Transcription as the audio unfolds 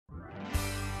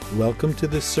Welcome to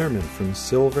this sermon from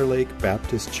Silver Lake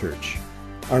Baptist Church.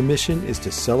 Our mission is to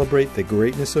celebrate the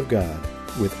greatness of God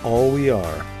with all we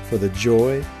are for the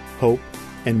joy, hope,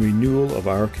 and renewal of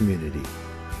our community.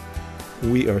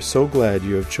 We are so glad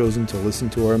you have chosen to listen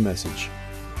to our message.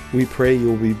 We pray you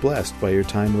will be blessed by your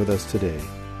time with us today.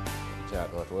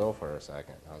 Chatting with Will for a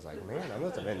second. I was like, man, I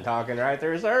must have been talking right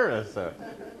through service. So,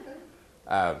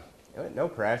 no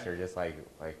pressure, just like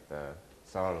the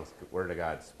songs Word of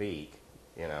God Speak,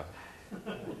 you know.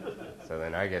 So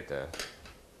then I get to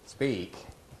speak.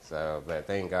 So, but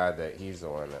thank God that He's the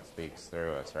one that speaks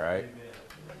through us, right?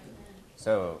 Amen.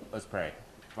 So let's pray.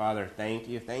 Father, thank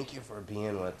you. Thank you for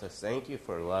being with us. Thank you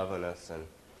for loving us and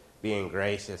being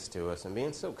gracious to us and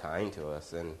being so kind to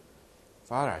us. And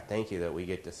Father, I thank you that we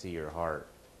get to see your heart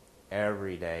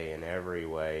every day in every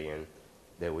way, and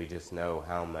that we just know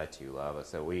how much you love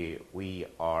us, that we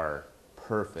are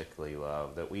perfectly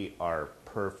loved, that we are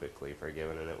perfectly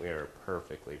forgiven, and that we are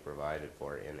perfectly provided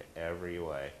for in every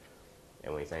way.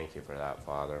 And we thank you for that,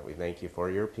 Father. We thank you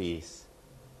for your peace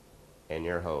and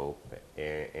your hope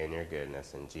and your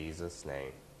goodness. In Jesus'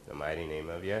 name, the mighty name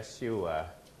of Yeshua.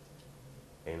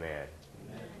 Amen.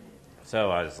 Amen.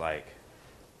 So I was like,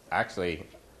 actually,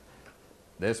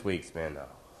 this week's been a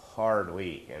hard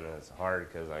week, and it's hard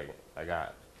because I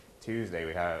got Tuesday.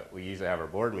 We usually have our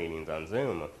board meetings on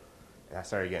Zoom, and I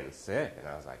started getting sick, and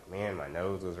I was like, man, my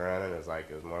nose was running. It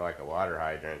was more like a water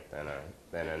hydrant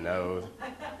than a nose.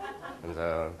 And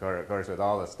so, of course, with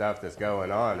all the stuff that's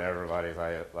going on, everybody's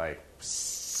like,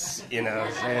 you know,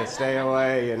 saying stay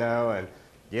away, you know, and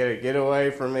get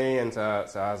away from me. And so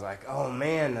I was like, oh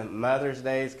man, the Mother's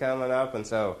Day's coming up, and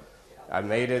so I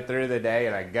made it through the day,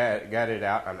 and I got it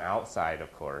out. I'm outside,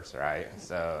 of course, right?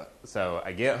 So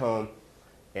I get home,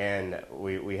 and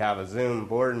we have a Zoom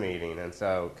board meeting, and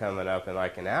so coming up in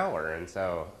like an hour. And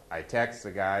so I text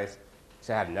the guys.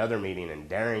 So I had another meeting in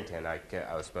Darrington I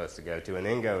was supposed to go to, and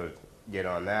then get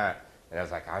on that. And I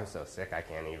was like, I'm so sick, I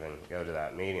can't even go to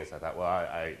that meeting. So I thought, well,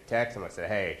 I texted him. I said,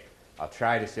 hey, I'll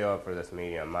try to show up for this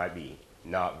meeting. It might be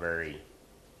not very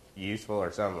useful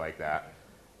or something like that.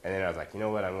 And then I was like, you know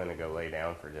what, I'm going to go lay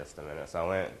down for just a minute.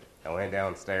 So I went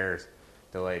downstairs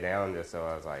to lay down, just so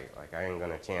I was like I ain't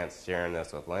going to chance sharing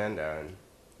this with Linda. And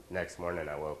next morning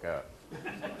I woke up.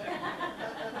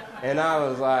 And I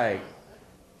was like,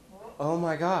 oh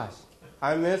my gosh,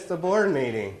 I missed the board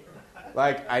meeting.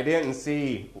 Like, I didn't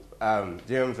see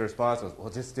Jim's response was, well,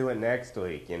 just do it next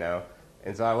week, you know.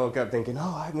 And so I woke up thinking,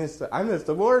 oh, I missed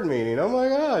the board meeting. Oh my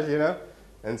gosh, you know.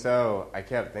 And so I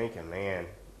kept thinking, man,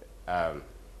 I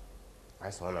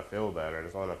just want to feel better.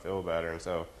 And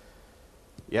so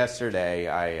yesterday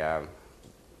I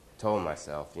told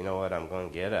myself, you know what, I'm going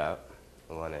to get up.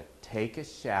 I'm going to take a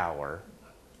shower,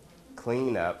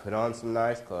 clean up, put on some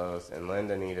nice clothes, and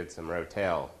Linda needed some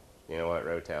Rotel. You know what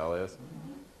Rotel is?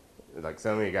 Like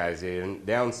some of you guys do.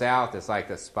 Down south, it's like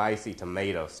the spicy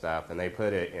tomato stuff, and they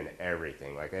put it in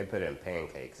everything. Like they put it in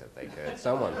pancakes if they could.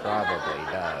 Someone probably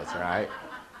does, right?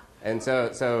 And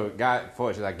so got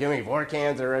four. She's like, give me 4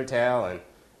 cans of Rotel,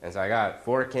 and so I got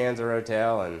 4 cans of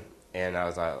Rotel, and I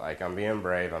was like, I'm being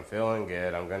brave. I'm feeling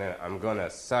good. I'm gonna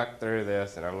suck through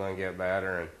this, and I'm gonna get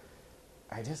better. And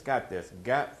I just got this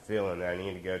gut feeling that I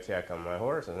need to go check on my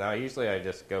horses. Now, usually I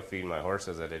just go feed my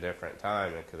horses at a different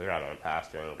time because they're out on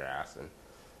pasture and grass,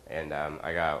 and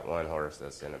I got one horse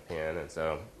that's in a pen, and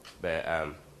so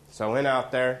I went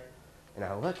out there, and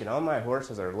I look, and all my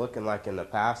horses are looking like in the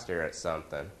pasture at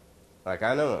something. Like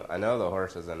I know the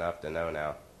horses enough to know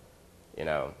now, you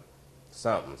know,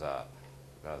 something's up.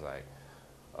 And I was like,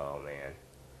 oh man,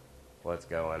 what's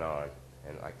going on?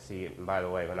 And and by the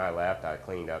way, when I left, I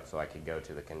cleaned up so I could go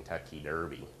to the Kentucky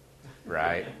Derby,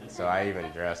 right? So I even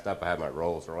dressed up. I had my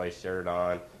Rolls Royce shirt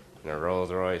on and a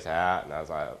Rolls Royce hat, and I was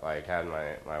like had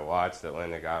my watch that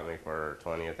Linda got me for her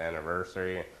 20th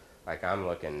anniversary. Like I'm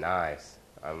looking nice.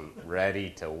 I'm ready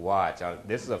to watch.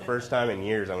 This is the first time in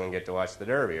years I'm going to get to watch the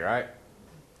Derby, right?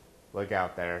 Look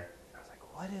out there. I was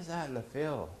like, what is that in the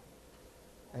field?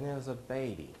 And it was a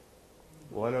baby.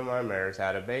 One of my mares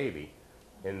had a baby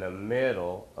in the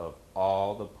middle of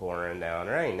all the pouring down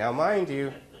rain. Now, mind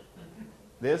you,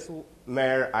 this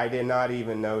mare, I did not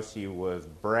even know she was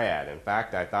bred. In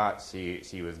fact, I thought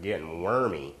she was getting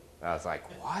wormy. I was like,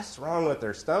 what's wrong with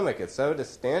her stomach? It's so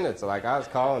distended. So, I was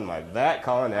calling my vet,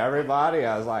 calling everybody.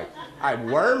 I was like, I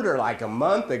wormed her like a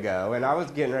month ago, and I was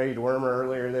getting ready to worm her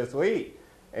earlier this week.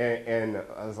 And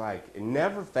I was like, it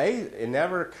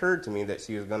never occurred to me that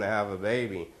she was going to have a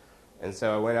baby. And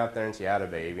so I went out there, and she had a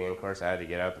baby. And, of course, I had to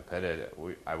get up and put it.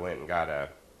 I went and got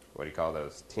what do you call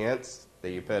those, tents that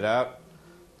you put up?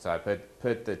 So I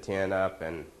put the tent up,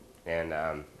 and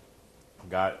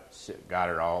got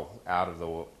her all out of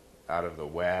the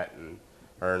wet, and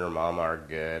her and her mama are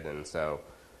good. And so,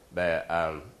 but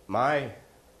my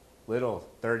little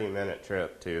 30-minute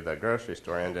trip to the grocery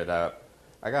store ended up,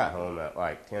 I got home at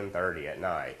like 10:30 at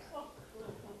night,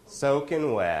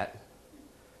 soaking wet,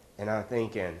 and I'm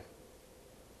thinking,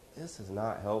 this is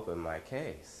not helping my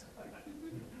case.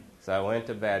 So I went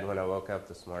to bed. When I woke up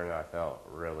this morning, I felt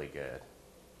really good.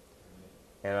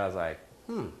 And I was like,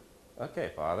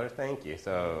 okay, Father, thank you.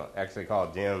 So I actually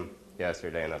called Jim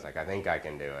yesterday, and I was like, I think I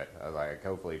can do it. I was like,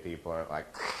 hopefully people aren't like,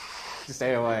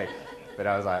 stay away. But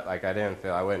I was like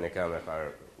I wouldn't have come if I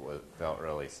felt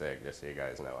really sick, just so you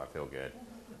guys know. I feel good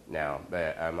now.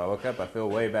 But I woke up, I feel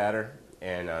way better,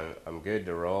 and I'm good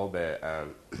to roll. But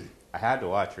I had to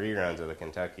watch reruns of the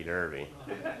Kentucky Derby.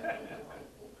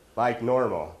 Like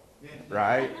normal.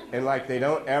 Right? And like they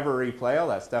don't ever replay all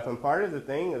that stuff. And part of the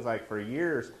thing is like for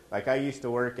years, like I used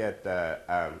to work at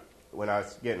when I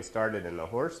was getting started in the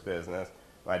horse business,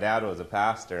 my dad was a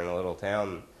pastor in a little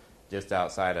town just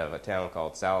outside of a town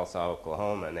called Sallisaw,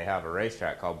 Oklahoma, and they have a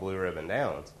racetrack called Blue Ribbon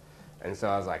Downs. And so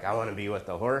I was like, I want to be with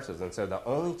the horses. And so the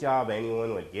only job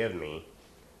anyone would give me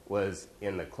was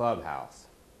in the clubhouse.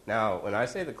 Now, when I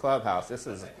say the clubhouse, this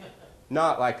is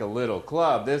not like a little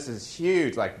club. This is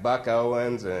huge, like Buck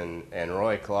Owens and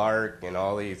Roy Clark and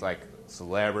all these like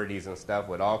celebrities and stuff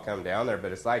would all come down there,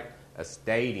 but it's like a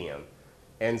stadium.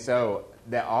 And so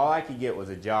that all I could get was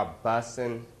a job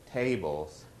bussing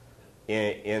tables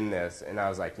in this. And I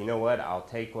was like, you know what? I'll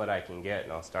take what I can get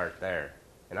and I'll start there.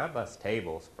 And I bussed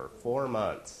tables for 4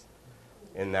 months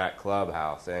in that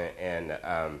clubhouse. And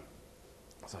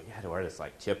so you had to wear this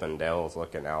like Chippendales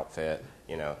looking outfit,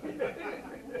 you know,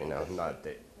 not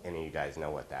that any of you guys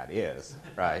know what that is,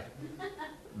 right?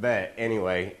 But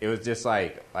anyway, it was just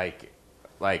like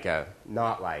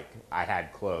not like I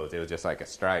had clothes. It was just like a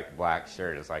striped black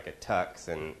shirt. It was like a tux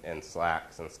and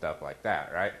slacks and stuff like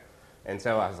that, right? And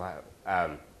so I was like,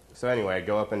 so anyway, I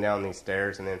go up and down these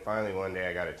stairs, and then finally one day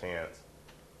I got a chance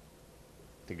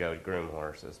to go groom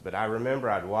horses. But I remember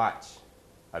I'd watch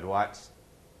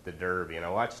the Derby, and I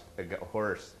watched a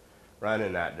horse run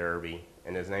in that Derby,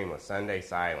 and his name was Sunday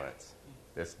Silence.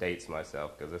 This dates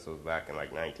myself because this was back in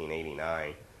like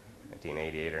 1989,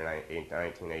 1988 or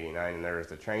 1989, and there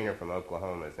was a trainer from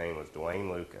Oklahoma. His name was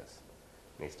Dwayne Lucas,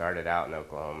 and he started out in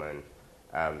Oklahoma,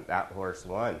 and that horse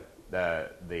won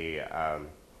the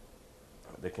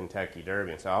Kentucky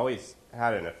Derby. And so I always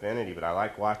had an affinity, but I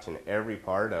like watching every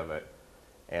part of it.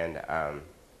 And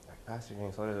like, Pastor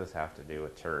James, what does this have to do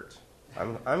with church?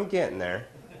 I'm getting there.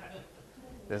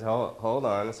 Just hold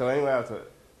on. So anyway, I was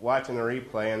watching the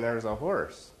replay, and there was a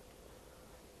horse.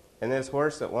 And this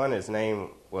horse that won, his name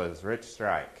was Rich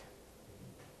Strike.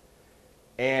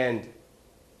 And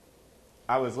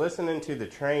I was listening to the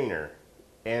trainer,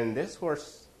 and this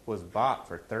horse was bought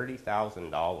for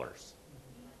 $30,000.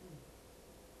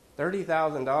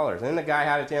 $30,000. Then the guy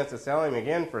had a chance to sell him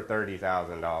again for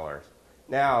 $30,000.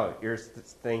 Now, you're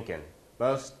thinking,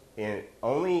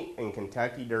 only in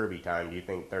Kentucky Derby time do you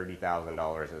think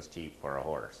 $30,000 is cheap for a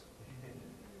horse.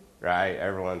 Right?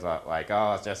 Everyone's like,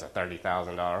 oh, it's just a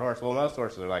 $30,000 horse. Well, most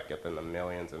horses are like up in the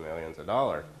millions and millions of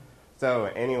dollars. So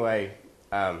anyway,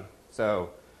 so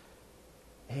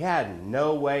he had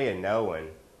no way of knowing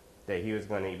that he was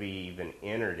going to be even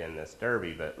entered in this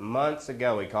Derby. But months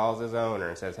ago, he calls his owner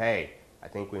and says, hey, I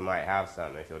think we might have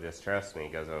something if you'll just trust me. He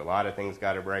goes, a lot of things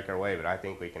got to break our way, but I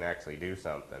think we can actually do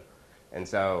something. And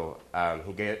so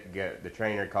the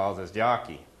trainer calls his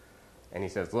jockey, and he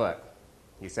says, look,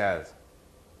 he says,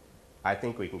 I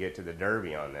think we can get to the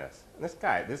Derby on this. And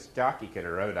this jockey could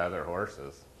have rode other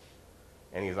horses.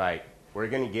 And he's like, we're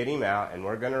going to get him out, and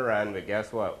we're going to run, but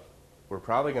guess what? We're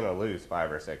probably going to lose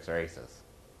 5 or 6 races.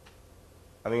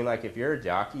 I mean, like, if you're a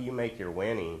jockey, you make your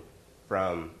winning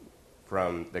from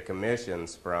the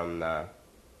commissions from the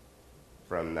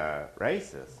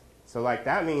races. So, like,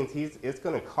 that means it's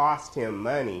going to cost him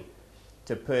money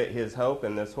to put his hope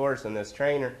in this horse and this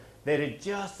trainer that had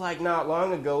just, like, not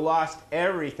long ago lost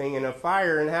everything in a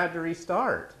fire and had to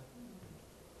restart.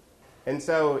 And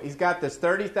so he's got this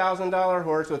 $30,000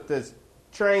 horse with this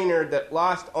trainer that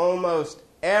lost almost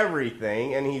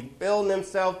everything, and he's building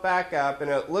himself back up, and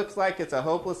it looks like it's a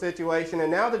hopeless situation.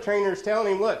 And now the trainer's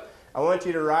telling him, look, I want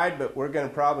you to ride, but we're going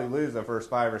to probably lose the first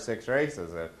 5 or 6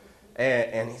 races.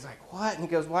 And he's like, what? And he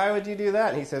goes, why would you do that?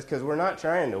 And he says, because we're not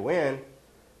trying to win.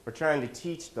 We're trying to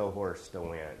teach the horse to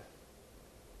win.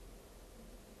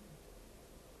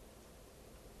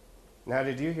 Now,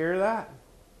 did you hear that?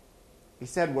 He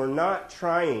said, we're not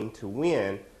trying to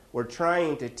win. We're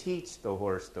trying to teach the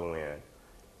horse to win.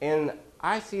 And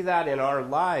I see that in our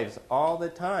lives all the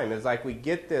time. It's like we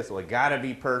get this, we got to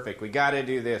be perfect, we got to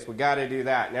do this, we got to do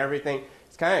that, and everything.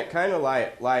 It's kind of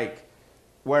like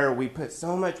where we put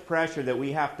so much pressure that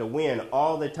we have to win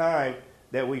all the time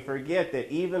that we forget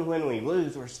that even when we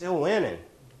lose, we're still winning.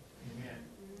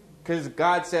 Because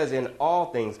God says in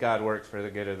all things God works for the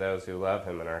good of those who love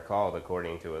him and are called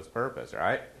according to his purpose,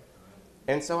 right?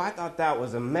 And so I thought that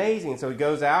was amazing. So he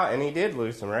goes out and he did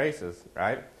lose some races,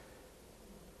 right?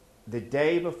 The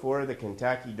day before the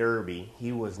Kentucky Derby,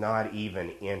 he was not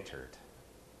even entered.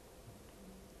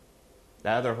 The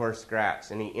other horse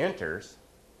scratched, and he enters,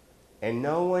 and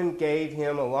no one gave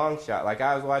him a long shot. Like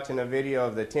I was watching a video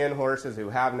of the 10 horses who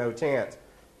have no chance.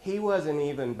 He wasn't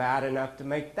even bad enough to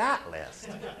make that list.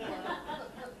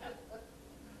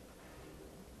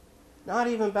 Not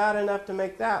even bad enough to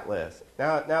make that list.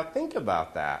 Now think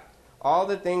about that. All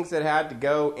the things that had to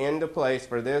go into place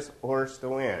for this horse to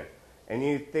win. And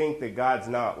you think that God's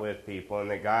not with people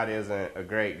and that God isn't a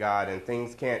great God and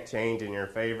things can't change in your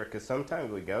favor, because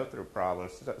sometimes we go through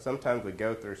problems, sometimes we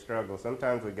go through struggles,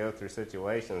 sometimes we go through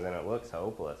situations and it looks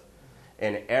hopeless.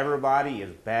 And everybody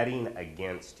is betting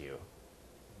against you.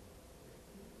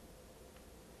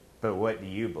 But what do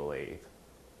you believe?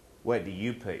 What do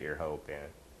you put your hope in?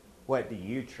 What do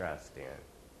you trust in?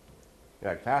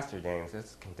 You're like, Pastor James,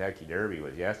 this Kentucky Derby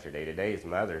was yesterday. Today's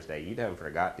Mother's Day. You done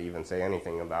forgot to even say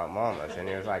anything about mamas. And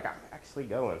he was like, I'm actually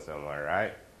going somewhere,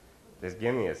 right? Just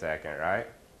give me a second, right?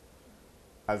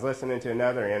 I was listening to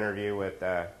another interview with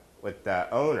the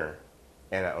owner.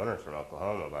 And the owner's from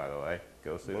Oklahoma, by the way.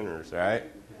 Go Sooners, right?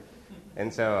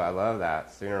 And so I love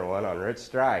that. Sooner won on Rich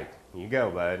Strike. You go,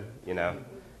 bud, you know.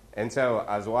 And so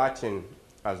I was watching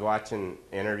an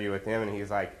interview with him, and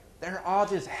he's like, they're all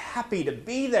just happy to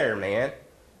be there, man.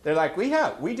 They're like, we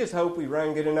just hope we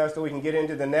run good enough so we can get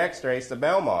into the next race, the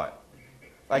Belmont.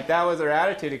 Like, that was their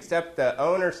attitude, except the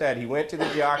owner said, he went to the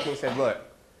jockey and said, look,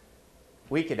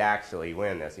 we could actually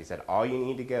win this. He said, all you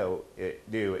need to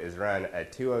do is run a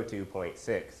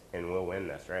 202.6, and we'll win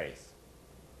this race.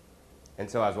 And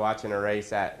so I was watching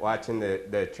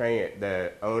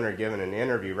the owner giving an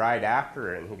interview right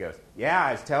after it, and he goes, yeah,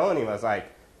 I was telling him, I was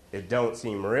like, it don't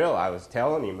seem real. I was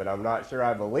telling him, but I'm not sure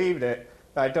I believed it.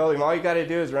 I told him, all you got to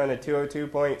do is run a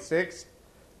 202.6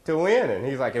 to win. And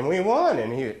he's like, and we won.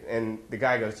 And the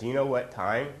guy goes, do you know what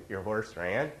time your horse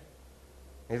ran?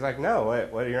 He's like, no,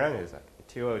 what did you run? He's like,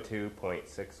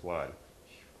 202.61.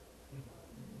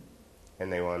 And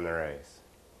they won the race.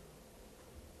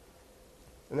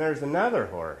 And there's another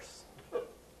horse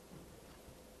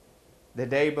the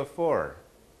day before.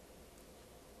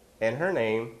 And her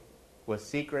name was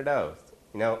Secret Oath.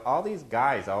 You know, all these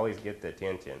guys always get the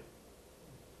attention.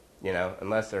 You know,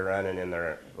 unless the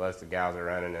gals are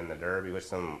running in the Derby, with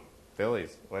some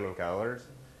fillies winning colors.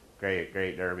 Great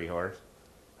Derby horse.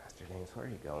 Pastor James, where are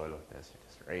you going with this? You're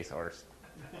just a racehorse.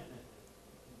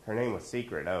 Her name was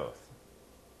Secret Oath.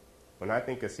 When I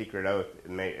think of Secret Oath,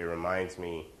 it reminds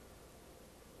me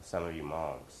of some of you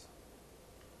moms.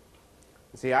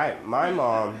 See, my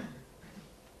mom,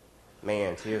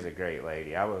 man, she is a great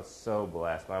lady. I was so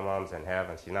blessed. My mom's in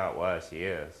heaven. She not was, she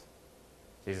is.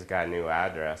 She just got a new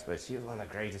address, but she was one of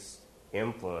the greatest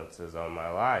influences on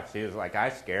my life. She was like, I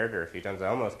scared her a few times. I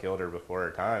almost killed her before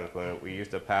her time when we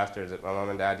used to pastor, my mom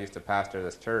and dad used to pastor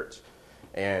this church.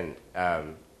 And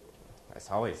it's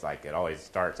always like, it always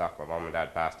starts off, my mom and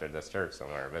dad pastored this church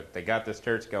somewhere. But they got this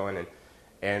church going,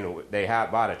 and they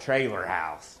bought a trailer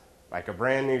house, like a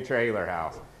brand new trailer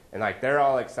house. And like they're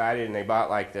all excited, and they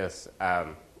bought like this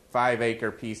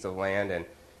 5-acre piece of land,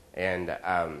 and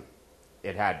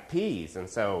it had peas. And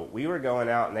so we were going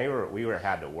out, and we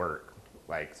had to work.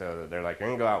 Like, so they're like, you're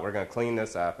gonna go out, we're gonna clean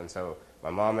this up. And so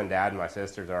my mom and dad and my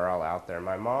sisters are all out there.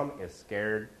 My mom was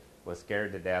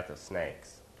scared to death of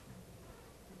snakes.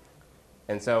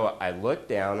 And so I looked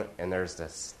down, and there's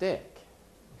this stick.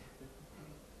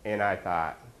 And I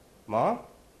thought, Mom,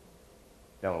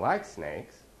 don't like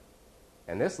snakes.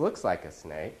 And this looks like a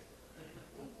snake.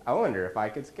 I wonder if I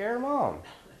could scare Mom.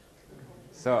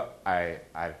 So I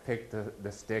picked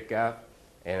the stick up,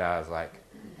 and I was like,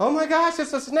 oh my gosh,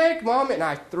 it's a snake, Mom. And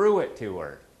I threw it to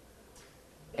her.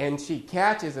 And she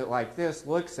catches it like this,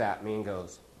 looks at me, and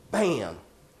goes, bam.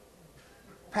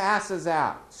 Passes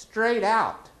out, straight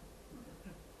out.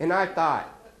 And I thought,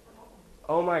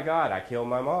 oh my God, I killed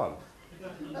my mom.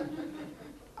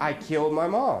 I killed my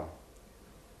mom.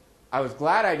 I was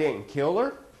glad I didn't kill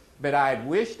her, but I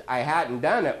wished I hadn't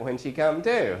done it when she come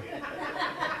to.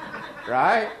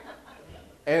 Right?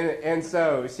 And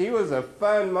so she was a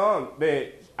fun mom,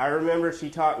 but I remember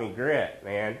she taught me grit,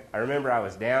 man. I remember I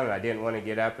was down and I didn't want to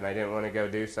get up and I didn't want to go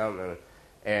do something.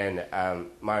 And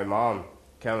my mom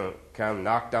come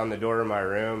knocked on the door of my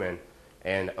room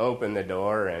and opened the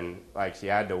door, and like she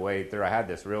had to wade through. I had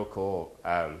this real cool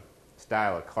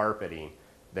style of carpeting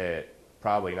that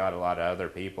probably not a lot of other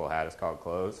people had. It's called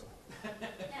clothes.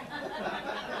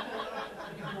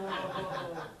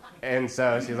 And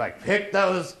so she's like, pick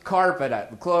those clothes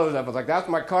up. I was like, that's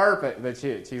my carpet. But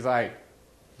she's like,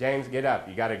 James, get up.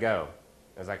 You got to go.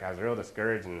 I was like, I was real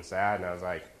discouraged and sad, and I was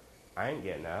like, I ain't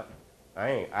getting up.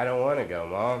 I don't want to go,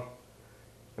 Mom.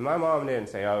 And my mom didn't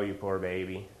say, oh, you poor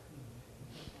baby.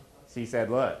 She said,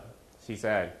 look, she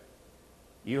said,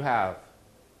 you have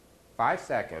 5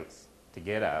 seconds to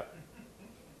get up,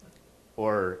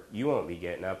 or you won't be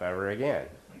getting up ever again.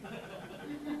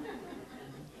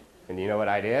 And you know what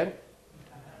I did?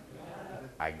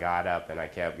 I got up and I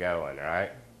kept going,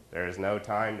 right? There's no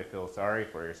time to feel sorry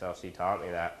for yourself. She taught me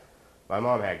that. My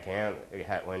mom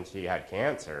when she had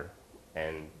cancer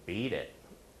and beat it.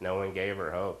 No one gave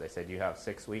her hope. They said, you have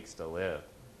 6 weeks to live.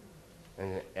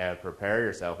 And prepare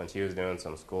yourself. And she was doing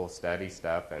some school study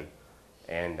stuff.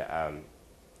 And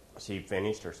she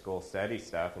finished her school study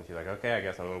stuff. And she's like, okay, I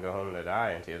guess I'm going to go home to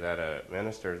die. And she was at a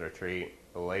minister's retreat.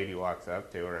 A lady walks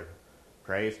up to her and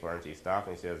prays for her. And she stops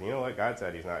and she says, you know what? God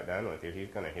said he's not done with you. He's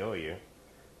going to heal you.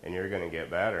 And you're going to get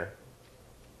better.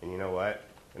 And you know what?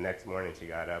 The next morning she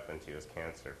got up and she was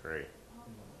cancer-free.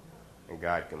 And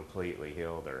God completely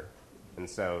healed her. And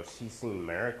so she's seen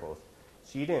miracles.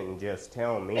 She didn't just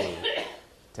tell me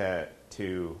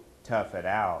to tough it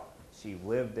out. She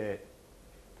lived it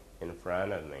in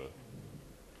front of me.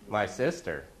 My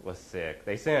sister was sick.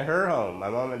 They sent her home. My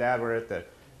mom and dad were at the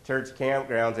church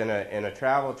campgrounds in a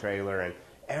travel trailer, and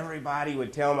everybody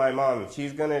would tell my mom,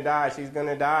 she's going to die, she's going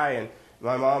to die. And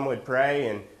my mom would pray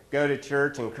and go to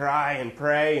church and cry and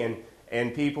pray,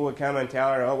 and people would come and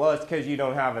tell her, oh, well, it's because you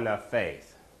don't have enough faith.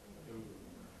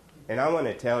 And I want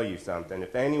to tell you something.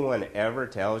 If anyone ever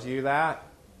tells you that,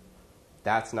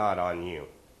 that's not on you.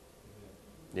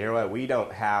 You know what?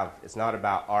 It's not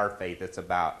about our faith. It's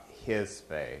about his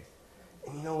faith.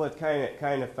 And you know what's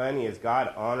kind of funny is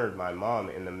God honored my mom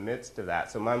in the midst of that.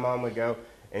 So my mom would go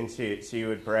and she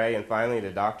would pray, and finally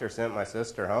the doctor sent my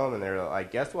sister home, and they were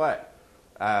like, guess what?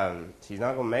 She's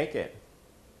not going to make it.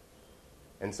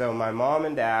 And so my mom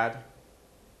and dad,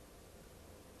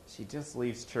 she just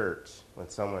leaves church when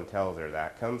someone tells her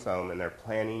that, comes home, and they're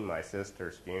planning my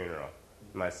sister's funeral.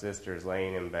 My sister's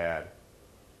laying in bed,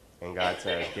 and God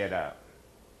says, get up.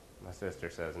 My sister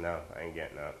says, no, I ain't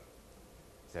getting up.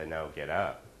 He said, no, get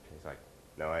up. He's like,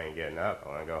 no, I ain't getting up. I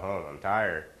want to go home. I'm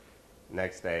tired.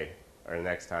 Next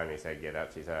time he said, get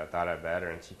up, she said, I thought I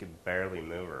better. And she could barely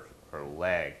move her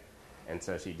leg. And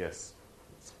so she just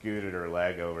scooted her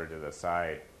leg over to the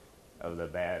side of the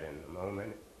bed, and the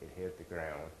moment it hit the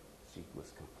ground, she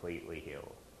was completely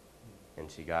healed. And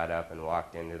she got up and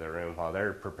walked into the room while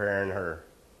they're preparing her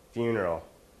funeral.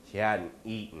 She hadn't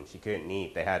eaten. She couldn't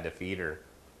eat. They had to feed her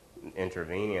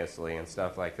intravenously and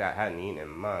stuff like that. Hadn't eaten in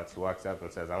months. She walks up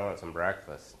and says, I want some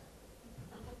breakfast.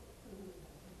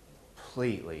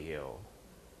 Completely healed.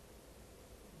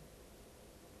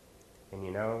 And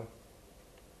you know,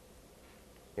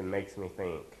 it makes me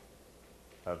think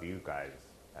of you guys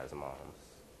as moms.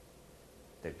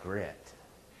 The grit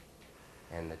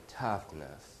and the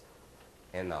toughness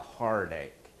and the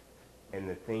heartache and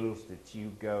the things that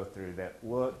you go through that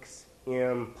looks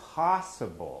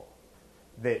impossible,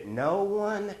 that no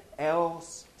one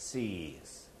else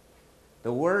sees.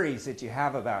 The worries that you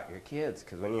have about your kids,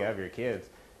 because when you have your kids,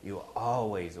 you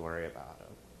always worry about them.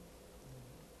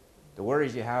 The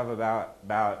worries you have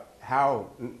about how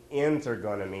ends are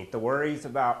going to meet. The worries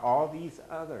about all these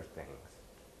other things.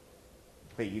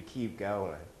 But you keep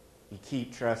going. You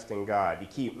keep trusting God. You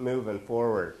keep moving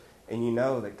forward. And you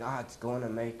know that God's going to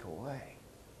make a way.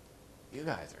 You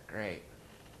guys are great.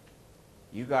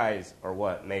 You guys are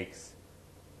what makes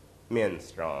men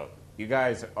strong. You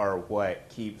guys are what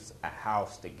keeps a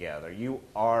house together. You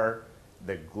are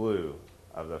the glue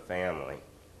of the family.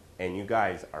 And you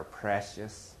guys are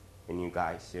precious, and you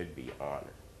guys should be honored.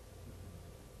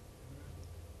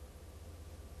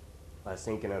 I was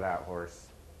thinking of that horse,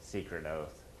 Secret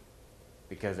Oath,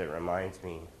 because it reminds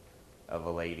me of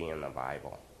a lady in the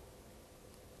Bible.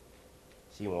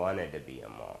 She wanted to be a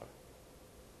mom.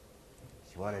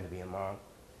 She wanted to be a mom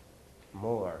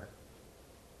more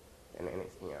than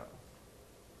anything else.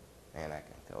 And I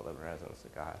can feel the presence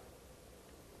of God,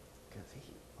 because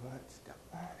he wants to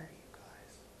honor you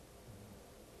guys.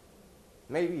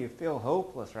 Maybe you feel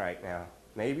hopeless right now.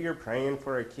 Maybe you're praying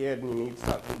for a kid and you need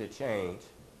something to change.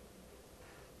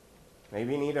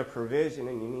 Maybe you need a provision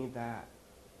and you need that.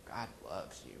 God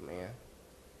loves you, man.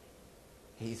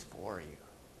 He's for you.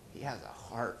 He has a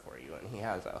heart for you, and he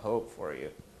has a hope for you.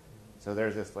 So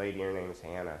there's this lady, her name's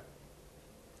Hannah.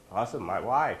 Also, my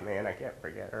wife, man, I can't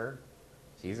forget her.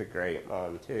 She's a great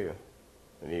mom, too.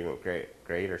 And even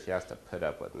greater, she has to put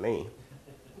up with me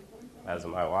as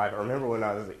my wife. I remember when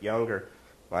I was younger,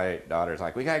 my daughter's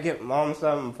like, we got to get Mom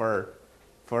something for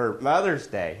Mother's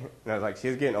Day. And I was like,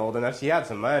 she's getting old enough. She had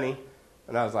some money.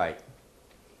 And I was like,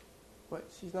 what?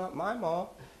 She's not my mom.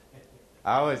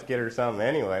 I always get her something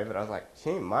anyway, but I was like, she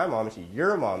ain't my mom, she's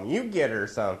your mom. You get her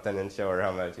something and show her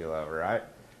how much you love her, right?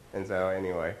 And so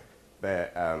anyway,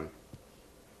 but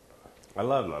I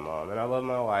love my mom, and I love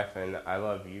my wife, and I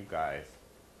love you guys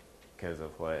because of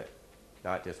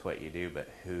not just what you do, but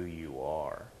who you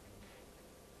are.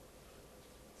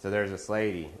 So there's this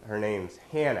lady, her name's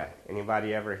Hannah.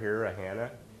 Anybody ever hear of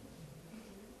Hannah?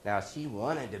 Now, she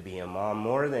wanted to be a mom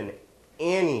more than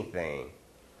anything.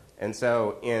 And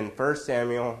so in 1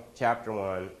 Samuel chapter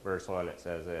 1, verse 1, it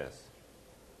says this.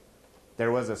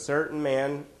 There was a certain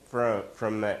man from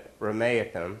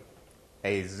Ramathaim,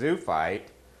 a Zuphite,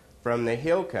 from the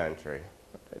hill country.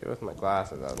 What did I do with my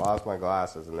glasses? I lost my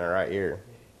glasses, and they're right here.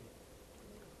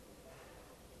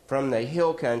 From the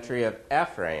hill country of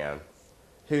Ephraim,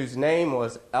 whose name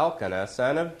was Elkanah,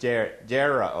 son of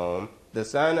Jeroham, the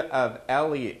son of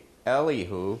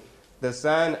Elihu, the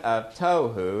son of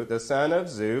Tohu, the son of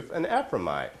Zuph, an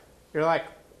Ephraimite. You're like,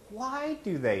 why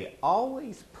do they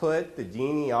always put the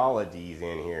genealogies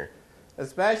in here?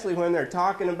 Especially when they're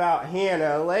talking about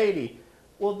Hannah, a lady.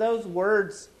 Well, those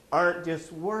words aren't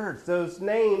just words. Those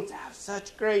names have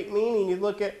such great meaning. You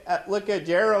look at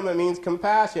Jeroham, it means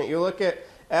compassionate. You look at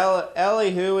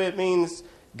Elihu, it means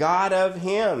God of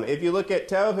him. If you look at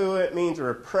Tohu, it means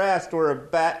repressed or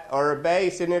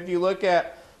abased. And if you look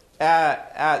at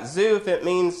Zuph, it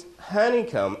means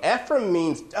honeycomb. Ephraim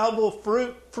means double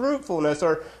fruitfulness,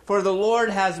 or for the Lord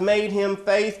has made him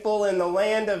faithful in the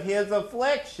land of his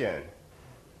affliction.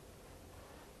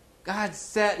 God's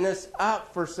setting us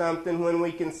up for something when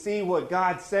we can see what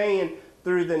God's saying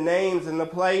through the names and the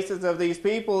places of these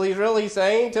people. He's really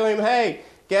saying to him, hey,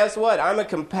 guess what? I'm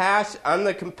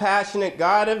the compassionate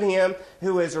God of him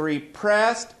who is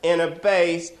repressed and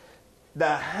abased,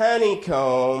 the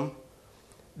honeycomb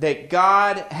that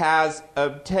God has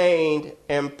obtained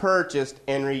and purchased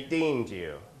and redeemed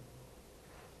you.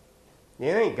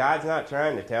 You think God's not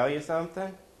trying to tell you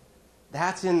something?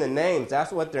 That's in the names.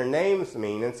 That's what their names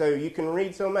mean. And so you can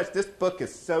read so much. This book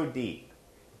is so deep.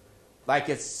 Like,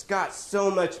 it's got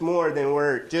so much more than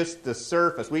we're just the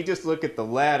surface. We just look at the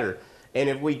letter. And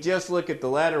if we just look at the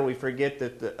letter, we forget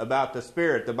about the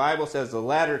Spirit. The Bible says the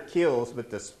letter kills, but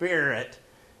the Spirit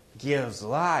gives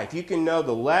life. You can know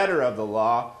the letter of the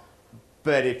law,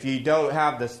 but if you don't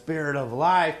have the Spirit of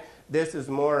life, this is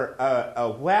more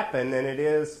a weapon than it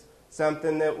is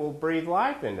something that will breathe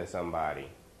life into somebody.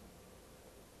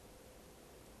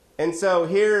 And so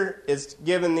here it's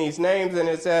given these names, and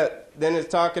then it's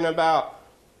talking about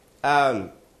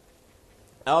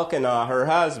Elkanah, her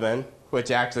husband, which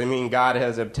actually means God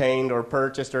has obtained or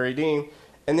purchased or redeemed.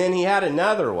 And then he had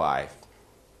another wife,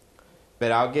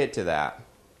 but I'll get to that.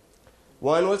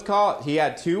 He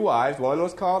had two wives. One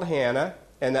was called Hannah,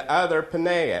 and the other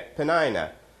Peninnah.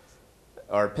 Peninnah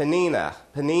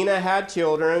had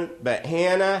children, but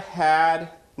Hannah had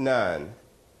none.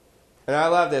 And I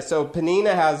love this. So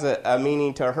Peninnah has a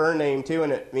meaning to her name too,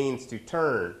 and it means to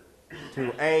turn,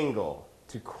 to angle,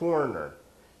 to corner.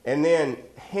 And then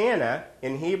Hannah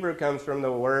in Hebrew comes from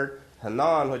the word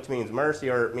Hanan, which means mercy,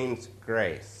 or it means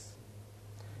grace.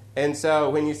 And so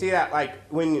when you see that, like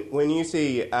when you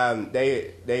see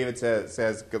David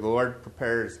says, the Lord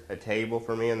prepares a table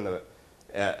for me in the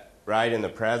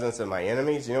presence of my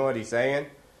enemies. You know what he's saying?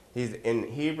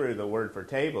 In Hebrew, the word for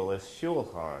table is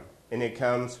shulchan. And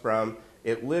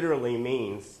it literally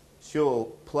means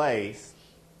shul, place.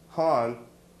 Han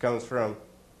comes from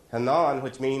Hanan,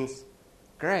 which means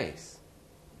grace.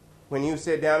 When you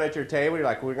sit down at your table, you're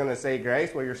like, we're going to say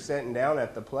grace. Well, you're sitting down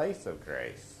at the place of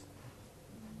grace.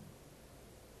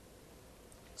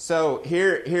 So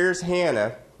here's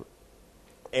Hannah,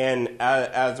 and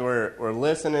as we're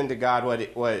listening to God,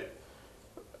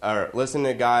 listening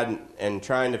to God and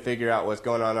trying to figure out what's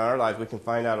going on in our lives, we can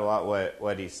find out a lot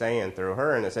what he's saying through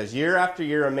her. And it says, year after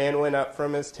year, a man went up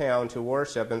from his town to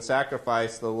worship and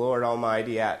sacrifice the Lord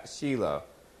Almighty at Shiloh.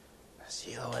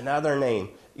 Shiloh, another name.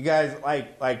 You guys,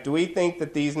 like, do we think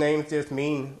that these names just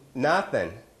mean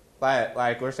nothing?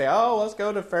 Like we're saying, oh, let's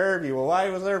go to Fairview. Well, why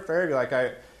was there Fairview?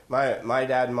 My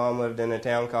dad and mom lived in a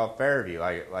town called Fairview,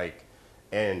 like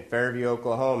in Fairview,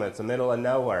 Oklahoma. It's the middle of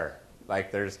nowhere.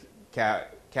 Like, there's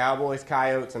cowboys,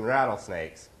 coyotes, and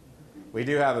rattlesnakes. We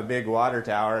do have a big water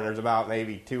tower, and there's about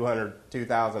maybe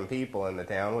 2,000 people in the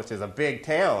town, which is a big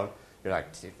town. You're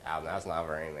like, 2,000, that's not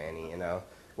very many, you know.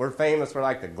 We're famous for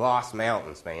like the Gloss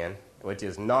Mountains, man, which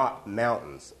is not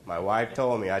mountains. My wife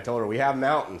told me, I told her, we have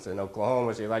mountains in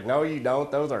Oklahoma. She's like, no, you don't.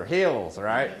 Those are hills,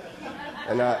 right?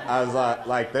 And I was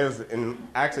like, those, and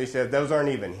actually said, those aren't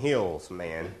even hills,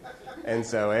 man. And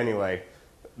so anyway,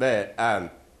 but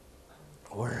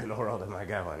where in the world am I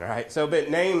going, right? So, but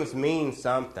names mean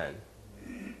something.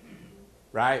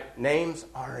 Right? Names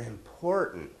are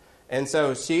important. And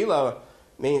so Shiloh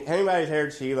means, anybody's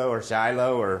heard Shiloh or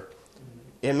Shiloh, or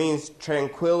it means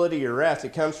tranquility or rest.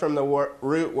 It comes from the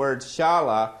root word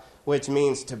shala, which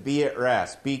means to be at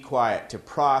rest, be quiet, to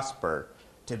prosper,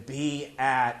 to be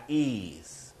at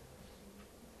ease.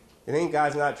 You think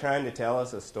God's not trying to tell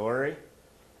us a story?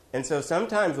 And so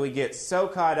sometimes we get so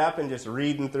caught up in just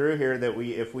reading through here that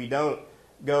if we don't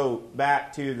go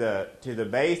back to the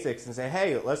basics and say,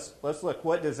 hey, let's look,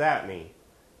 what does that mean?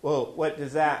 Well, what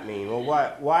does that mean? Well,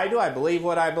 why do I believe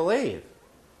what I believe?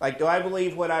 Like, do I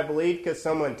believe what I believe because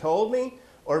someone told me,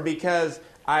 or because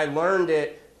I learned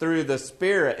it through the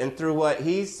Spirit and through what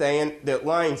He's saying that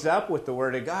lines up with the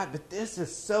Word of God? But this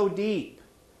is so deep,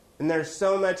 and there's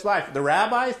so much life. The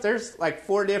rabbis, there's like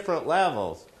 4 different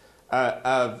levels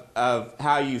of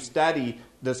how you study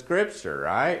the Scripture,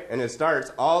 right? And it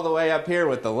starts all the way up here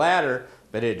with the ladder,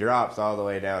 but it drops all the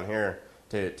way down here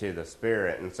to the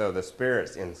Spirit. And so the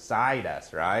Spirit's inside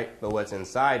us, right? But what's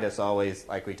inside us always,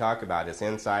 like we talk about, is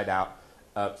inside out,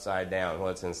 upside down.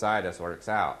 What's inside us works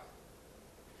out.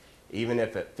 Even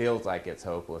if it feels like it's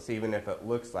hopeless, even if it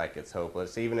looks like it's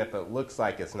hopeless, even if it looks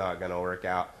like it's not going to work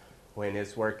out, when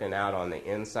it's working out on the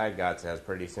inside, God says,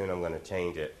 pretty soon I'm going to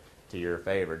change it to your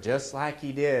favor. Just like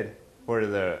He did for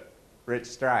the Rich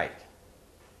Strike,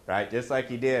 right? Just like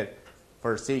He did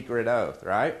for Secret Oath,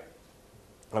 right?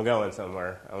 I'm going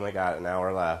somewhere. I only got an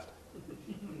hour left.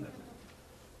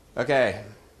 Okay,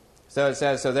 so it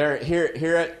says, so they're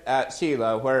here at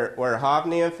Shiloh, where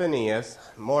Hophni and Phinehas,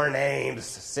 more names,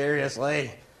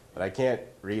 seriously, but I can't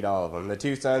read all of them. The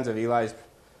 2 sons of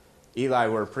Eli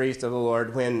were priests of the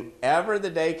Lord. Whenever the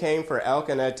day came for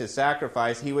Elkanah to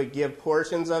sacrifice, he would give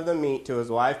portions of the meat to his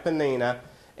wife Peninnah,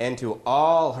 and to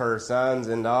all her sons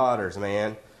and daughters,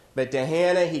 man. But to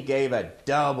Hannah he gave a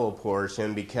double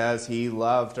portion because he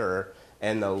loved her,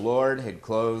 and the Lord had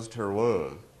closed her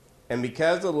womb. And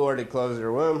because the Lord had closed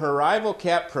her womb, her rival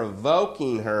kept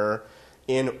provoking her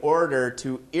in order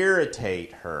to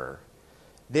irritate her.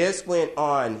 This went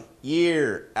on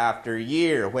year after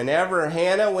year. Whenever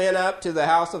Hannah went up to the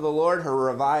house of the Lord,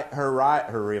 her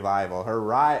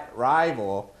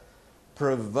rival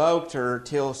provoked her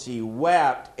till she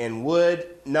wept and would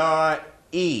not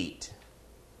eat.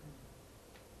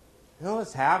 You know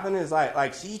what's happened is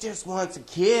like she just wants a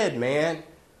kid, man.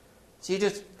 She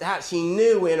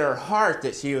knew in her heart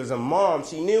that she was a mom.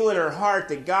 She knew in her heart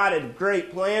that God had a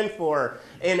great plan for her.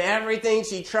 And everything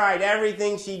she tried,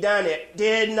 everything she done, it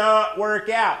did not work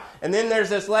out. And then there's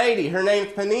this lady, her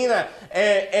name's Peninnah,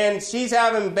 and she's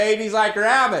having babies like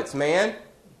rabbits, man.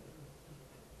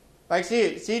 Like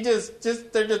they're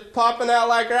just popping out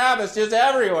like rabbits just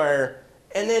everywhere.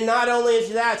 And then not only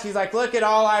is that, she's like, look at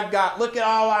all I've got. Look at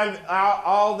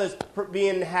all this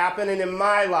happening in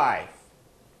my life.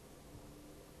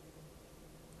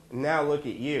 And now look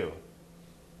at you.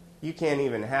 You can't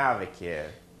even have a kid.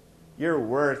 You're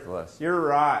worthless. You're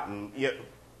rotten.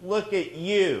 Look at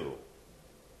you.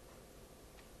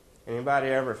 Anybody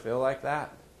ever feel like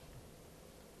that?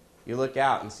 You look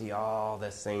out and see all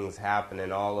these things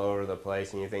happening all over the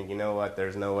place, and you think, you know what?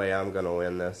 There's no way I'm going to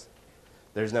win this.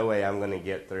 There's no way I'm going to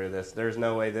get through this. There's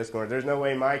no way there's no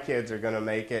way my kids are going to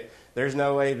make it. There's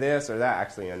no way this or that.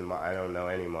 Actually, I don't know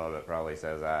any mom that probably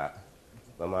says that.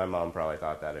 But my mom probably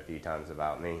thought that a few times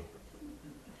about me.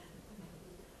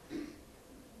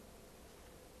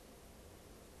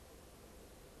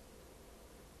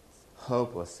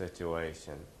 Hopeless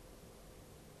situation.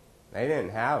 They didn't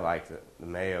have like the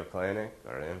Mayo Clinic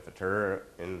or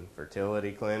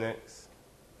infertility clinics.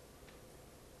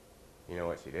 You know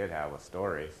what she did have was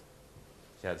stories.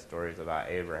 She had stories about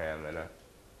Abraham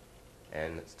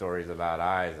and stories about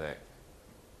Isaac.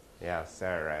 Yeah,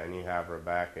 Sarah, and you have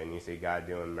Rebecca, and you see God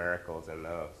doing miracles in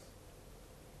those.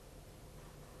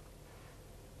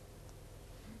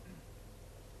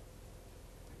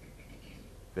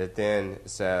 But then it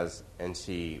says,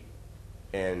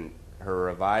 and her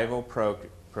revival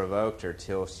provoked her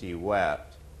till she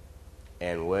wept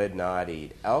and would not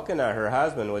eat. Elkanah, her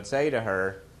husband, would say to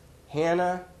her,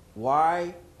 Hannah,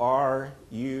 why are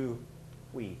you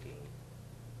weeping?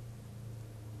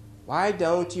 Why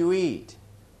don't you eat?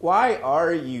 Why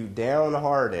are you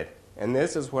downhearted? And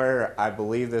this is where I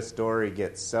believe this story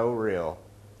gets so real,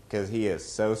 because he is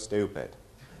so stupid.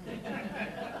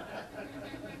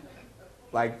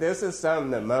 Like, this is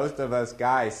something that most of us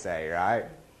guys say, right?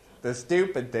 The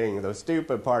stupid thing, the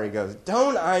stupid part, he goes,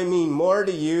 don't I mean more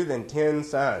to you than 10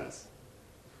 sons?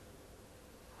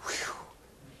 Whew.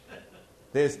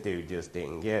 This dude just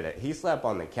didn't get it. He slept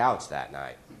on the couch that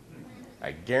night.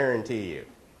 I guarantee you,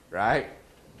 right?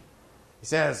 He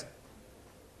says,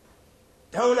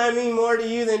 don't I mean more to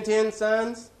you than 10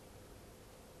 sons?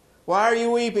 Why are you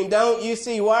weeping? Don't you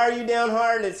see? Why are you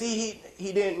downhearted? See,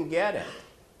 he didn't get it.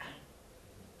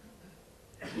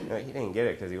 No, he didn't get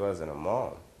it because he wasn't a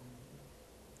mom.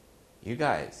 You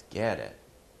guys get it.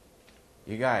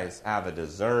 You guys have a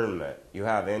discernment. You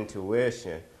have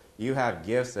intuition. You have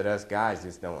gifts that us guys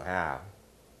just don't have.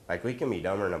 Like, we can be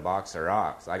dumber than a box of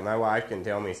rocks. Like, my wife can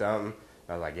tell me something.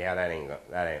 I was like, yeah, that ain't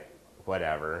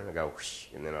whatever. And I go, whoosh.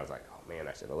 And then I was like, oh, man,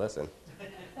 I should have listened.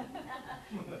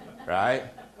 Right?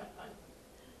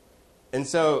 And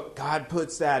so God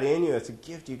puts that in you. It's a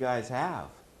gift you guys have.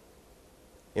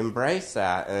 Embrace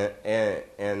that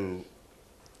and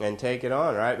take it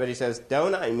on, right? But he says,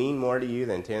 don't I mean more to you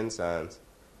than 10 sons?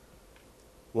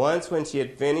 Once when she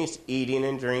had finished eating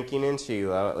and drinking in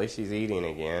Shiloh, at least she's eating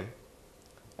again,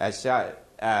 at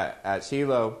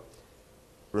Shiloh,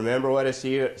 remember what does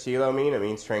Shiloh mean? It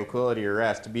means tranquility or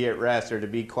rest, to be at rest or to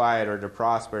be quiet or to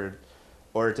prosper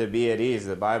or to be at ease.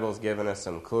 The Bible's given us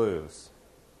some clues.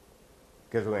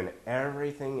 Because when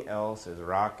everything else is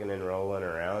rocking and rolling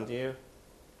around you,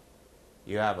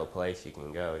 you have a place you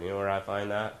can go. And you know where I find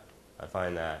that? I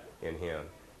find that in him.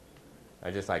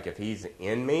 I just like, if he's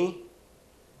in me,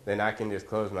 then I can just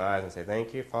close my eyes and say,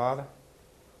 thank you, Father.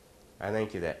 I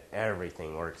thank you that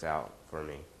everything works out for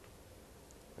me.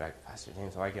 Like, Pastor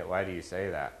James, why do you say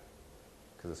that?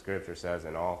 Because the Scripture says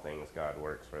in all things God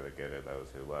works for the good of those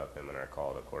who love him and are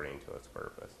called according to his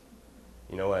purpose.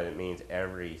 You know what it means?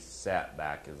 Every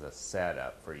setback is a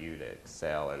setup for you to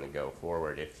excel and to go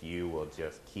forward if you will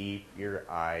just keep your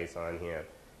eyes on him.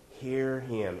 Hear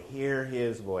him. Hear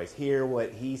his voice. Hear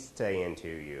what he's saying to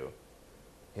you.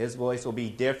 His voice will be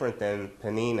different than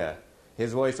Peninnah.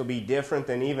 His voice will be different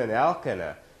than even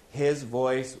Elkanah. His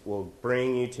voice will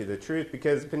bring you to the truth,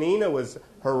 because Peninnah was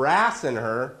harassing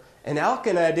her, and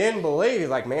Elkanah didn't believe. He's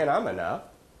like, man, I'm enough.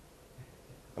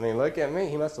 I mean, look at me.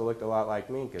 He must have looked a lot like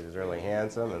me because he's really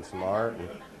handsome and smart. And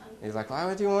he's like, why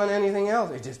would you want anything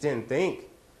else? He just didn't think.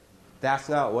 That's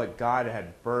not what God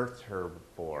had birthed her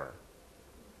for.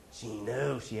 She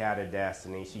knew she had a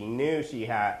destiny. She knew she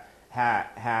had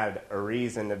a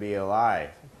reason to be alive.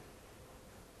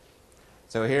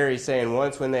 So here he's saying,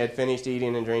 once when they had finished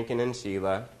eating and drinking in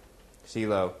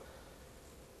Shiloh,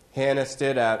 Hannah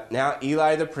stood up. Now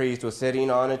Eli the priest was sitting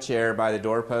on a chair by the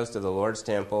doorpost of the Lord's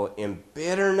temple in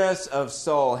bitterness of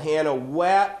soul. Hannah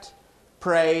wept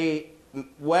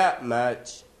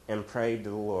much, and prayed to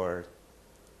the Lord.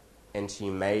 And she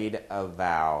made a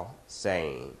vow,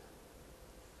 saying,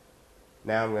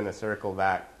 now I'm going to circle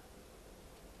back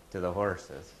to the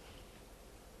horses.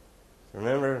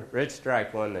 Remember, Rich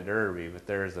Strike won the Derby, but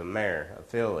there's a mare, a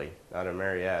filly, not a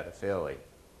Mariette, a filly.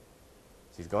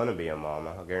 She's going to be a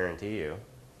mama, I'll guarantee you.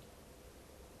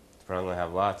 She's probably going to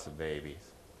have lots of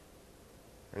babies.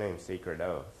 Her name's Secret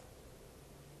Oath.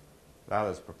 And I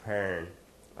was preparing.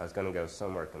 I was going to go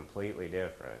somewhere completely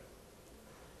different.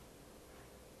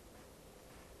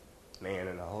 Man,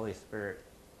 and the Holy Spirit,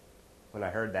 when I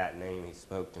heard that name, he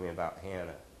spoke to me about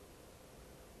Hannah.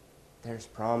 There's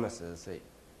promises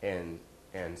and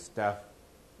stuff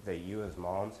that you as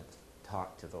moms have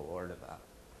talked to the Lord about.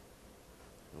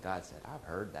 And God said, I've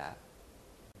heard that.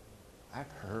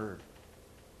 I've heard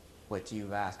what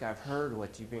you've asked. I've heard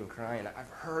what you've been crying. I've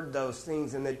heard those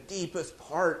things in the deepest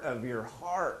part of your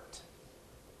heart.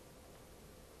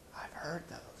 I've heard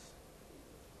those.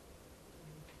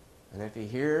 And if he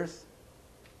hears,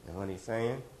 and what he's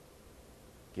saying,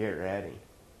 get ready.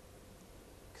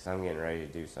 Because I'm getting ready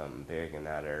to do something big in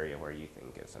that area where you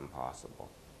think it's impossible.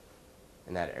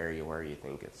 In that area where you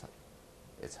think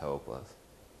it's hopeless.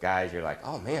 Guys, you're like,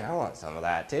 oh man, I want some of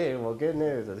that too. Well, good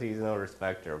news is he's no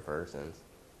respecter of persons.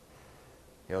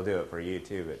 He'll do it for you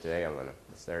too, but today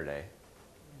it's their day.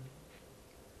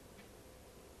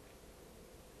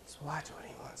 Just watch what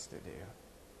he wants to do.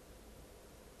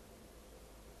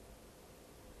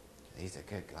 He's a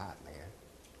good God, man.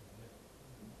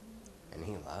 And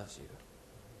he loves you.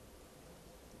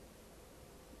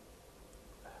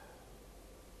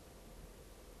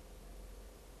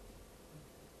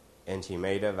 And she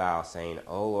made a vow, saying,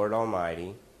 O Lord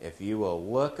Almighty, if you will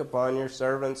look upon your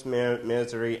servant's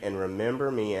misery and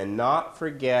remember me, and not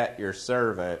forget your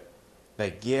servant,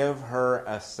 but give her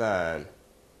a son,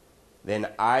 then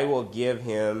I will give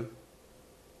him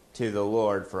to the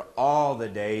Lord for all the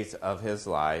days of his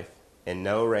life, and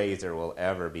no razor will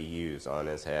ever be used on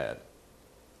his head.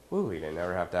 Woo, he didn't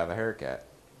ever have to have a haircut.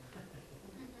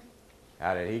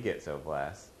 How did he get so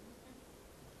blessed?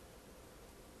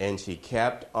 And she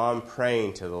kept on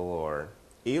praying to the Lord.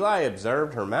 Eli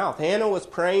observed her mouth. Hannah was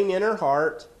praying in her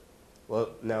heart.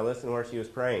 Well, now listen where she was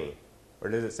praying.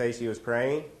 Where does it say she was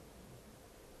praying?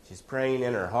 She's praying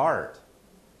in her heart.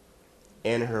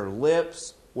 And her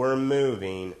lips were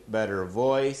moving, but her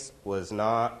voice was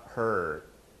not heard.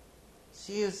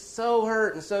 She is so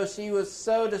hurt, and so she was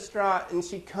so distraught, and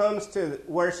she comes to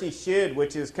where she should,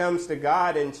 which is comes to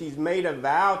God, and she's made a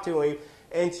vow to him,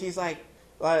 and she's like,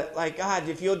 God,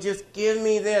 if you'll just give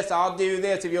me this, I'll do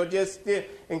this. If you'll just do...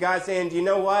 And God's saying, do you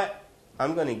know what?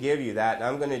 I'm going to give you that, and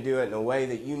I'm going to do it in a way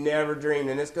that you never dreamed,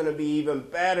 and it's going to be even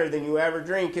better than you ever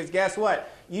dreamed. Because guess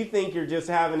what? You think you're just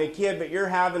having a kid, but you're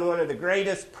having one of the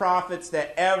greatest prophets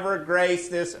that ever graced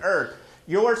this earth.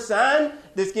 Your son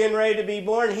that's getting ready to be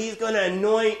born, he's going to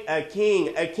anoint a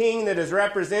king that is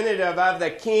representative of the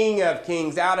King of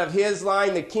Kings. Out of his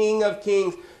line, the King of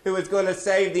Kings, who is going to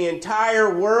save the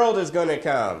entire world, is going to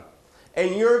come.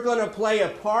 And you're going to play a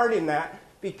part in that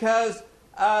because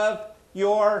of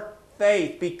your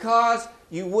faith, because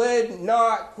you would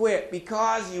not quit,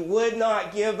 because you would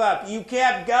not give up. You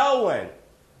kept going.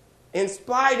 In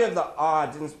spite of the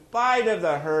odds, in spite of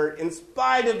the hurt, in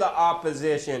spite of the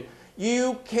opposition,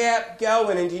 you kept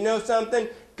going. And do you know something?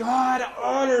 God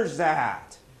honors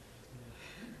that.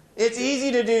 It's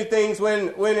easy to do things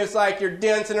when it's like you're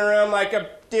dancing around like a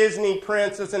Disney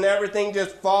princess and everything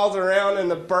just falls around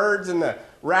and the birds and the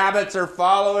rabbits are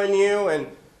following you.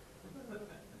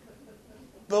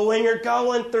 But when you're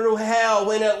going through hell,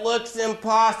 when it looks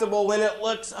impossible, when it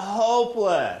looks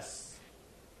hopeless,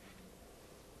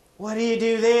 what do you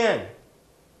do then?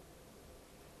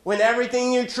 When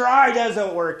everything you try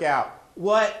doesn't work out,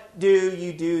 what do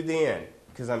you do then?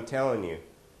 Because I'm telling you,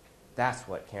 that's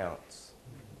what counts.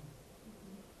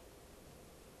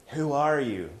 Who are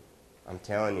you? I'm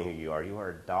telling you who you are. You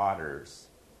are daughters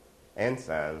and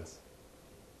sons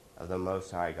of the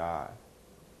Most High God.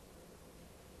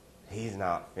 He's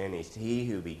not finished. He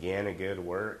who began a good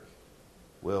work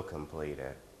will complete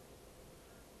it.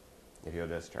 If you'll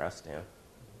just trust him.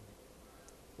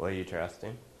 Will you trust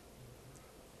him?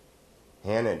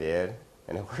 Hannah did,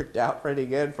 and it worked out pretty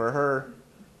good for her.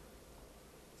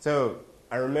 So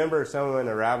I remember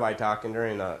a rabbi talking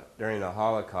during the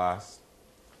Holocaust.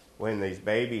 When these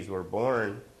babies were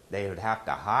born, they would have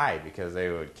to hide because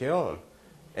they would kill them.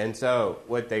 And so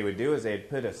what they would do is they'd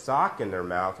put a sock in their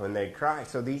mouth when they'd cry.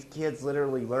 So these kids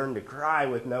literally learned to cry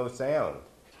with no sound.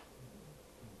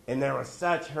 And there was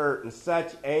such hurt and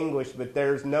such anguish, but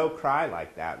there's no cry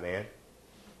like that, man.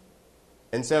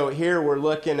 And so here we're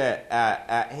looking at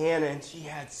Hannah, and she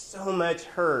had so much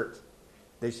hurt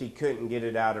that she couldn't get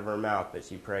it out of her mouth, but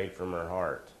she prayed from her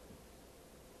heart.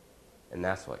 And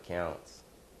that's what counts.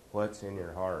 What's in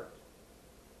your heart?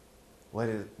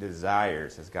 What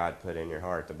desires has God put in your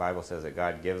heart? The Bible says that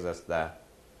God gives us the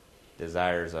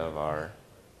desires of our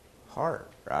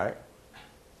heart, right?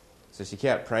 So she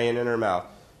kept praying in her mouth.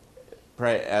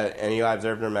 And Eli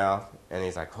observed her mouth, and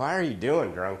he's like, "Why are you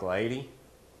doing, drunk lady?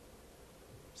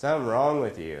 Something wrong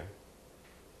with you."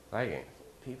 Like,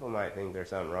 people might think there's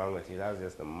something wrong with you. That was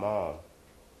just a mom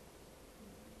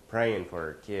praying for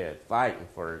her kid, fighting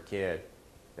for her kid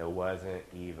that wasn't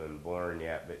even born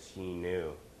yet, but she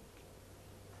knew.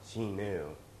 She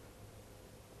knew.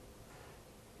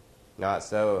 "Not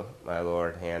so, my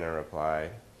lord," Hannah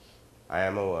replied. "I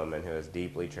am a woman who is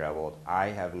deeply troubled. I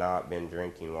have not been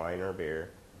drinking wine or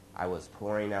beer. I was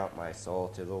pouring out my soul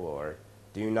to the Lord.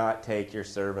 Do not take your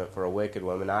servant for a wicked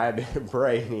woman. I have been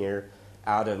praying here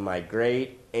out of my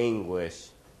great anguish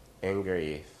and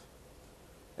grief."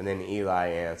 And then Eli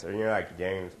answered, and you're like,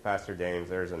 Pastor James,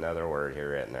 there's another word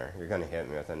here written there. You're going to hit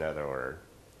me with another word.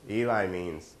 Eli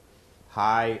means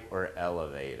high or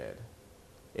elevated.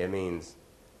 It means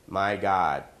my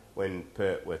God when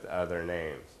put with other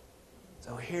names.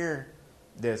 So here,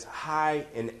 this high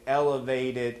and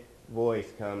elevated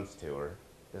voice comes to her.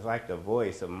 It's like the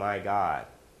voice of my God.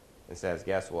 And says,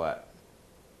 guess what?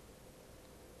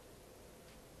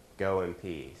 Go in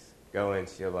peace. Go in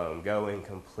shalom. Go in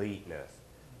completeness.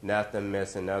 Nothing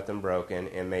missing, nothing broken.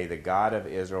 And may the God of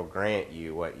Israel grant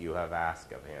you what you have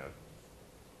asked of him.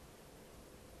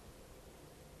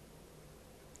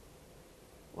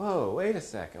 Whoa, wait a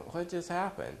second. What just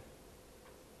happened?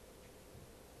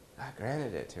 God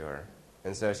granted it to her.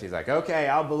 And so she's like, okay,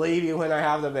 I'll believe you when I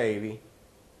have the baby.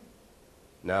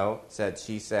 No,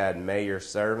 she said, may your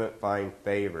servant find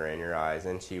favor in your eyes.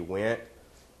 And she went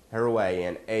her way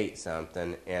and ate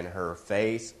something, and her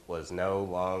face was no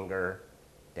longer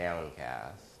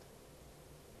downcast.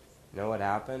 You know what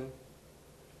happened?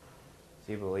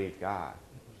 She believed God.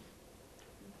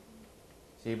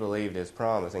 She believed his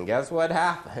promise. And guess what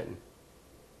happened?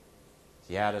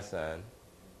 She had a son,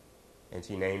 and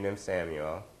she named him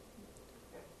Samuel.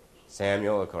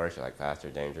 Samuel, of course, you're like, Pastor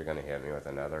James, you're going to hit me with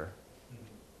another.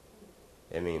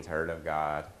 It means heard of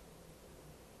God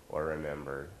or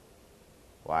remembered.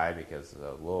 Why? Because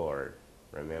the Lord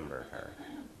remembered her.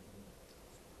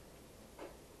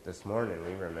 This morning,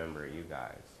 we remember you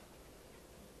guys.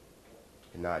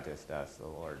 And not just us, the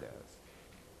Lord does.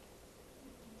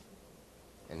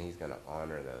 And he's going to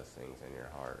honor those things in your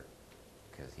heart,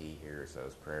 because he hears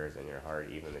those prayers in your heart,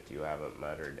 even if you haven't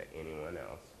muttered to anyone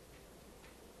else.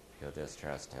 You'll just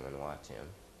trust him and watch him.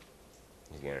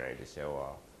 He's getting ready to show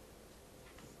off.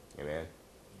 Amen?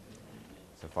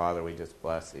 So, Father, we just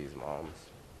bless these moms.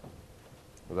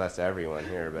 We bless everyone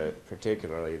here, but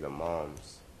particularly the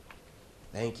moms.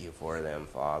 Thank you for them,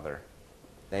 Father.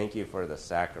 Thank you for the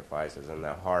sacrifices and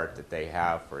the heart that they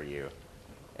have for you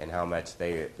and how much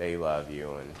they love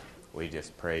you, and we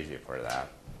just praise you for that.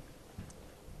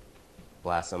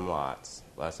 Bless them lots.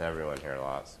 Bless everyone here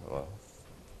lots. Well,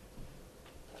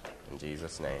 in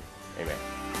Jesus' name, amen.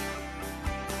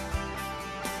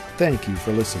 Thank you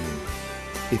for listening.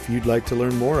 If you'd like to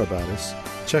learn more about us,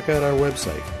 check out our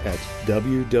website at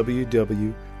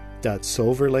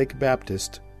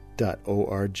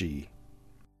www.silverlakebaptist.org.